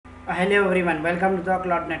Hello everyone, welcome to the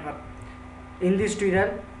Cloud Network. In this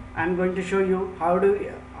tutorial, I am going to show you how do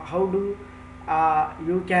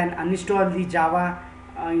you can uninstall the Java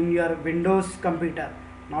in your Windows computer.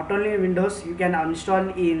 Not only Windows, you can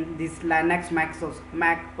uninstall in this Linux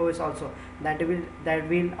Mac OS also. That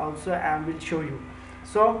will also I will show you.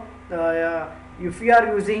 So if you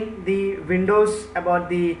are using the Windows about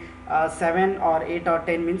the 7 or 8 or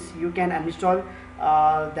 10 means you can uninstall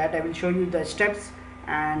that. I will show you the steps,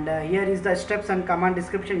 and here is the steps and command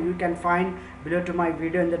description you can find below to my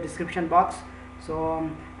video in the description box. So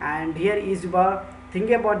and here is think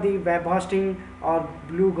about the web hosting or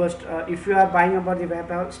Bluehost. If you are buying about the web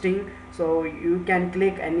hosting, so you can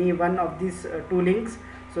click any one of these two links,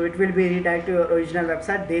 so it will be redirect to your original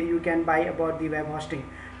website. There you can buy about the web hosting.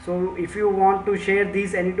 So if you want to share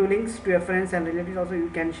these any two links to your friends and relatives also, you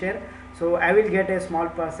can share. So I will get a small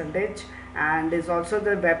percentage, and is also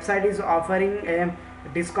the website is offering a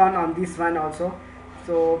discount on this one also.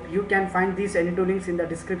 So you can find these any two links in the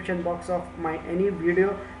description box of my any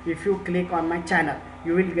video. If you click on my channel,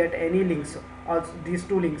 you will get any links. Also these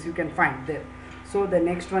two links you can find there. So the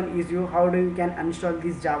next one is how do you can install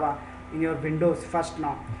this Java in your Windows first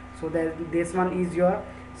now. So this one is your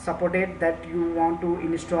supported that you want to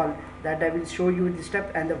install, that I will show you the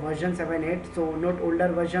step and the version 7.8. so not older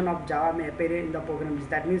version of Java may appear in the program list.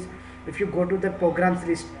 That means if you go to the programs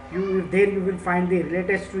list, you will find the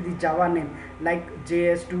related to the Java name like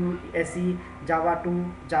JS2 SE, Java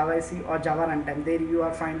 2, Java SE or Java runtime. There you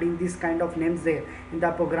are finding this kind of names there in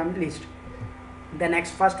the program list. The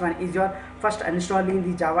next first one is your first installing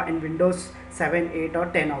the Java in Windows 7, 8 or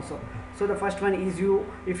 10 also. So the first one is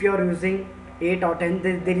if you are using 8 or 10,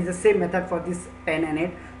 there is the same method for this 10 and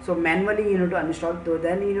 8. So manually you need to uninstall. So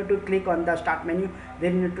then you need to click on the start menu,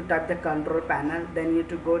 then you need to type the control panel, then you need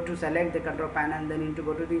to go to select the control panel, and then you need to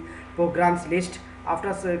go to the programs list.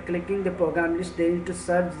 After clicking the program list, then you need to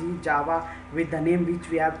search the Java with the name which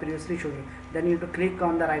we have previously shown you. Then you need to click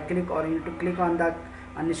on the right click, or you need to click on the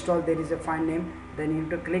uninstall. There is a file name, then you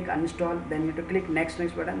need to click uninstall, then you need to click next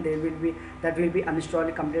button. There will be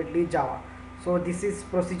uninstalled completely Java. So this is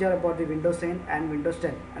procedure about the Windows 10 and Windows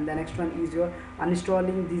 10. And the next one is your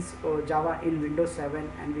uninstalling this Java in Windows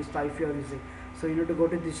 7 and Vista if you are using. So you need to go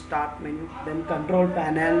to the start menu, then control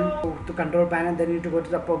panel. To control panel, then you need to go to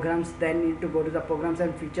the programs, then you need to go to the programs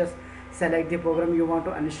and features, select the program you want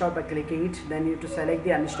to uninstall by clicking it, then you need to select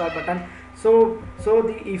the uninstall button.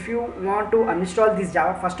 If you want to uninstall this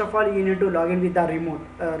Java, first of all you need to log in with the remote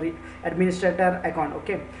administrator account.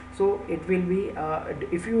 Okay, so it will be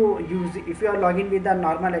if you are logging with the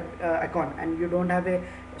normal account and you don't have a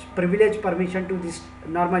privilege permission to this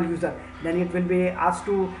normal user, then it will be asked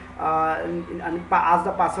to ask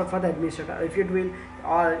the password for the administrator. If it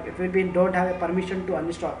will be don't have a permission to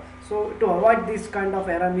uninstall. So to avoid this kind of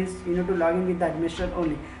error means you need to log in with the administrator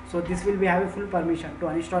only. So this will be have a full permission to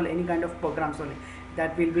uninstall any kind of programs only.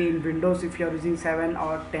 That will be in Windows if you are using 7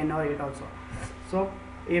 or 10 or 8 also. So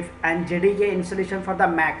and JDK installation for the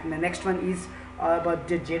Mac. The next one is about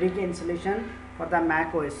the JDK installation for the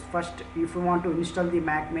Mac OS. First, if you want to install the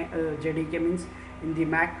Mac JDK means in the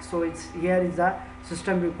Mac, so here is the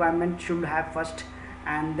system requirement should have first,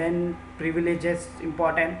 and then privileges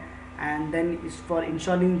important, and then is for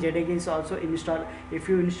installing JDK is also install. If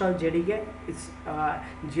you install JDK, it's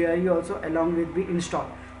GRE also along with be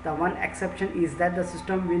installed. The one exception is that the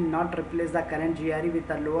system will not replace the current GRE with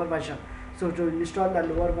a lower version. So to install the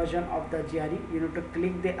lower version of the GRE, you need to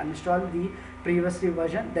click the uninstall the previously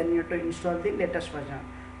version, then you need to install the latest version.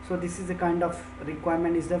 So this is the kind of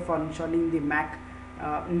requirement is there for installing the Mac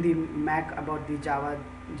in the Mac about the Java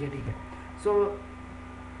JDK. So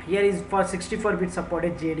here is for 64-bit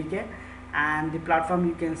supported JDK, and the platform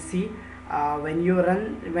you can see when you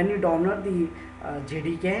download the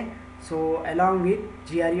JDK, so along with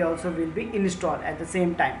GRE also will be installed at the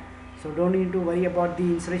same time. So don't need to worry about the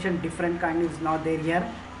installation, different kind is not there here.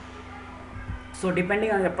 So depending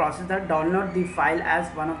on the processor, download the file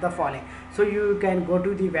as one of the following. So you can go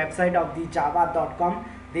to the website of the java.com.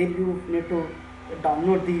 there you need to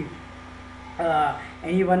download the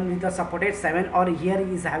anyone with the supported 7, or here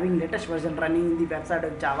is having latest version running in the website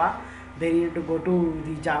of Java. Then you need to go to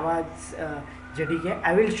the Java JDK.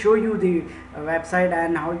 I will show you the website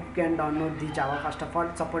and how you can download the Java. First of all,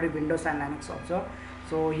 supported Windows and Linux also.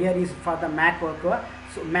 So here is for the Mac worker.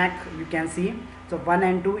 So Mac you can see. So 1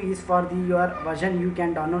 and 2 is for the your version. You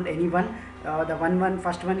can download any one. The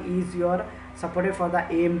first one is your supported for the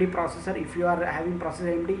AMD processor. If you are having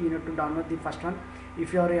processor AMD, you need to download the first one.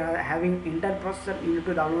 If you are having Intel processor, you need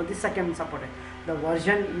to download the second supported. The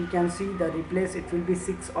version you can see the replace, it will be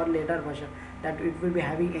 6 or later version, that it will be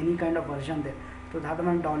having any kind of version there. So that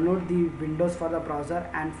one, download the Windows for the browser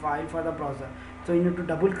and file for the browser. So you need to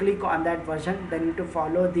double click on that version, then you need to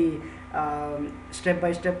follow the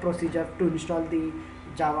step-by-step procedure to install the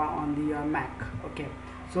Java on the Mac. Okay,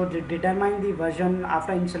 so to determine the version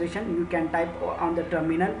after installation, you can type on the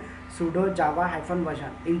terminal sudo java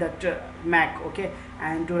 -version in the Mac. Okay,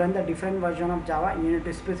 and to run the different version of Java, you need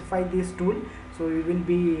to specify this tool. So you will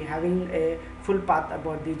be having a full path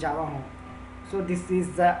about the Java home. So this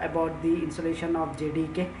is about the installation of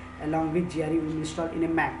JDK along with GRE installed in a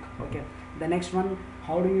Mac. Okay, the next one,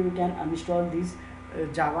 how do you can uninstall this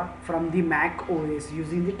Java from the Mac OS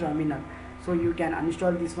using the terminal. So you can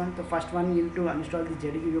uninstall this one. The first one, you need to uninstall the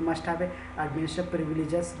JDK. You must have a administrative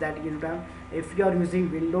privileges that you need to have. If you are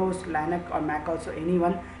using Windows, Linux or Mac also,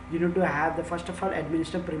 anyone, you need to have the first of all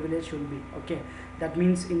administrative privilege should be. Okay, that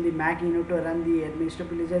means in the Mac you need to run the administrative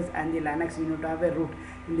privileges, and the Linux you need to have a root.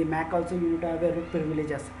 In the Mac also you need to have a root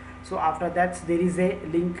privileges. So after that, there is a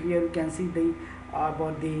link here. You can see the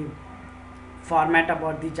about the format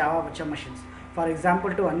about the Java virtual machines. For example,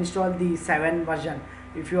 to uninstall the 7 version,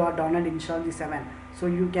 if you are download install the 7, so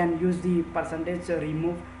you can use the percentage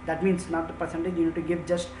remove. That means not the percentage, you need to give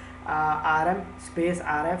just rm space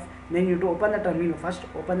rf, then you need to open the terminal. First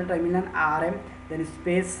open the terminal, rm, then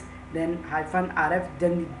space, then -rf,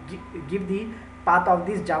 then give the path of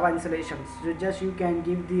these Java installations. So just you can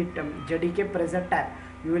give the JDK present tab,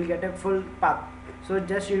 you will get a full path. So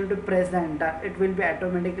just you need to press the enter, it will be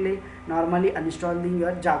automatically normally uninstalling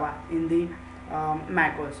your Java in the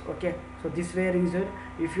Mac OS. Okay, so this way is it.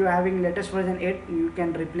 If you are having latest version 8, you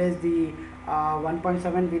can replace the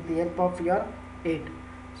 1.7 with the help of your 8.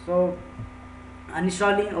 So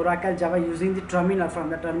uninstalling Oracle Java using the terminal, from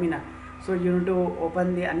the terminal. So you need to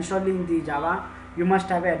open the uninstalling the Java. You must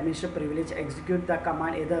have an administrative privilege. Execute the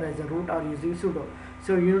command either as a root or using sudo.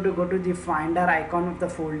 So you need to go to the finder icon of the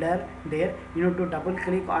folder there. You need to double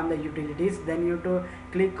click on the utilities, then you need to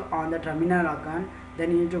click on the terminal icon,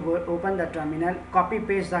 then you need to go open the terminal, copy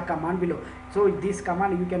paste the command below. So this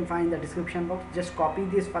command you can find in the description box. Just copy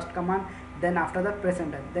this first command, then after that press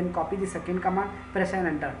enter, then copy the second command, press and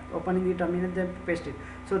enter, opening the terminal, then paste it.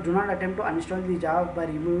 So do not attempt to uninstall the Java by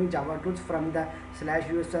removing Java tools from the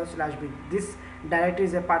 /user/bin. This directory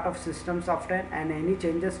is a part of system software, and any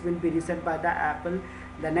changes will be reset by the Apple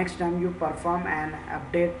the next time you perform an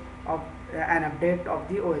update of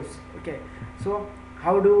the OS. Okay, so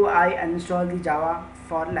how do I uninstall the Java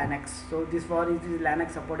for Linux? So this for is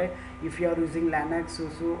Linux supported. If you are using Linux,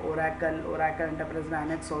 SUSE, Oracle Enterprise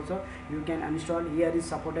Linux also, you can uninstall. Here is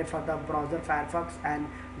supported for the browser Firefox and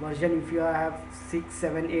version. If you have 6,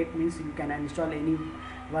 7, 8 means you can uninstall any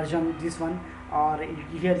version, this one. Or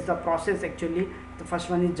here is the process actually. The first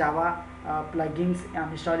one is Java plugins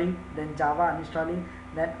uninstalling, then Java uninstalling,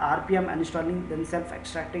 then RPM uninstalling, then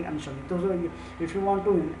self-extracting uninstalling. So if you want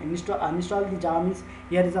to uninstall the Java means,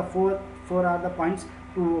 here is the four are the points.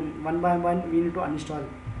 To one by one we need to uninstall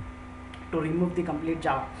to remove the complete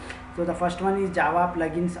Java. So the first one is Java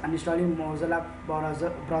plugins uninstalling. Mozilla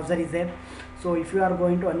browser is there. So if you are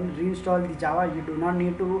going to reinstall the Java, you do not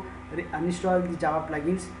need to uninstall the Java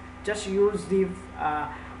plugins. Just use the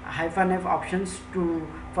 -f options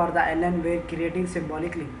for the ln where creating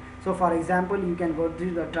symbolic link. So for example, you can go to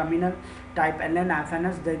the terminal, type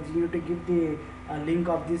ln-s, then you need to give the link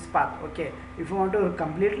of this path. Okay, if you want to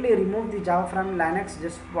completely remove the Java from Linux,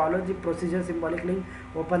 just follow the procedure symbolic link,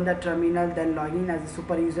 open the terminal, then log in as a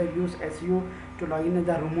super user, use SU to log in as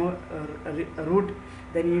the root,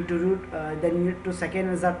 then you need to root, then you need to second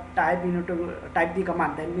is the type, you need to type the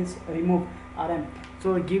command, that means remove rm.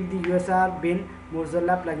 So give the usr bin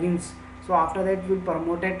Mozilla plugins. So after that you will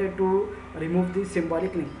promote it to remove the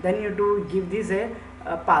symbolic link, then you need to give this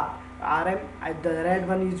a path rm, the red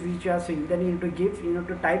one is which you are seeing, then you need to give, you need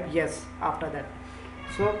to type yes after that.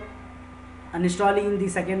 So uninstalling the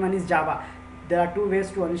second one is Java. There are two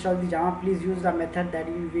ways to uninstall the Java. Please use the method that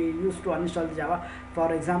you will use to uninstall the Java.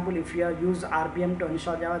 For example, if you use RPM to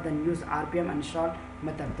uninstall Java, then use RPM uninstall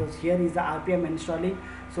method. So here is the RPM installing.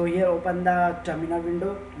 So here open the terminal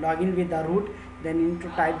window, log in with the root, then you need to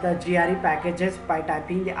type the GRE packages by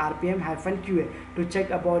typing the RPM-QA to check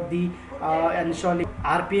about the installing.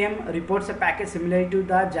 RPM reports a package similar to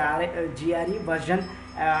the GRE version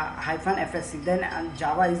 -FSC. Then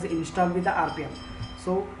Java is installed with the RPM.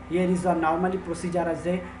 So here is the normally procedure as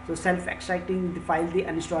a, so self-extracting the file, the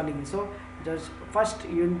uninstalling. So just first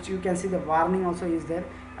you can see the warning also is there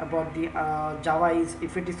about the Java is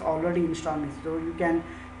if it is already installed. So you can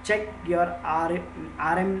check your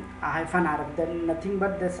rm-rf, then nothing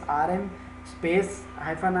but this rm space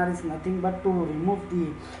 -r is nothing but to remove the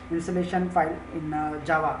installation file in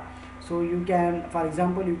Java. So you can, for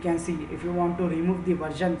example, you can see if you want to remove the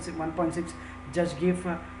version 1.6, just give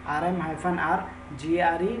rm-r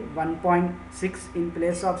gre 1.6 in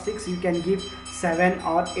place of 6. You can give 7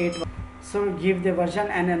 or 8. So give the version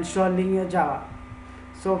and installing your Java.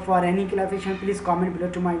 So for any clarification, please comment below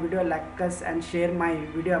to my video, like us and share my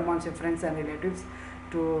video amongst your friends and relatives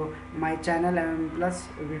to my channel and plus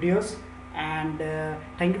videos. And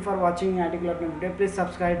thank you for watching IT Cloud9 video. Please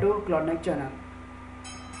subscribe to Cloud9 channel.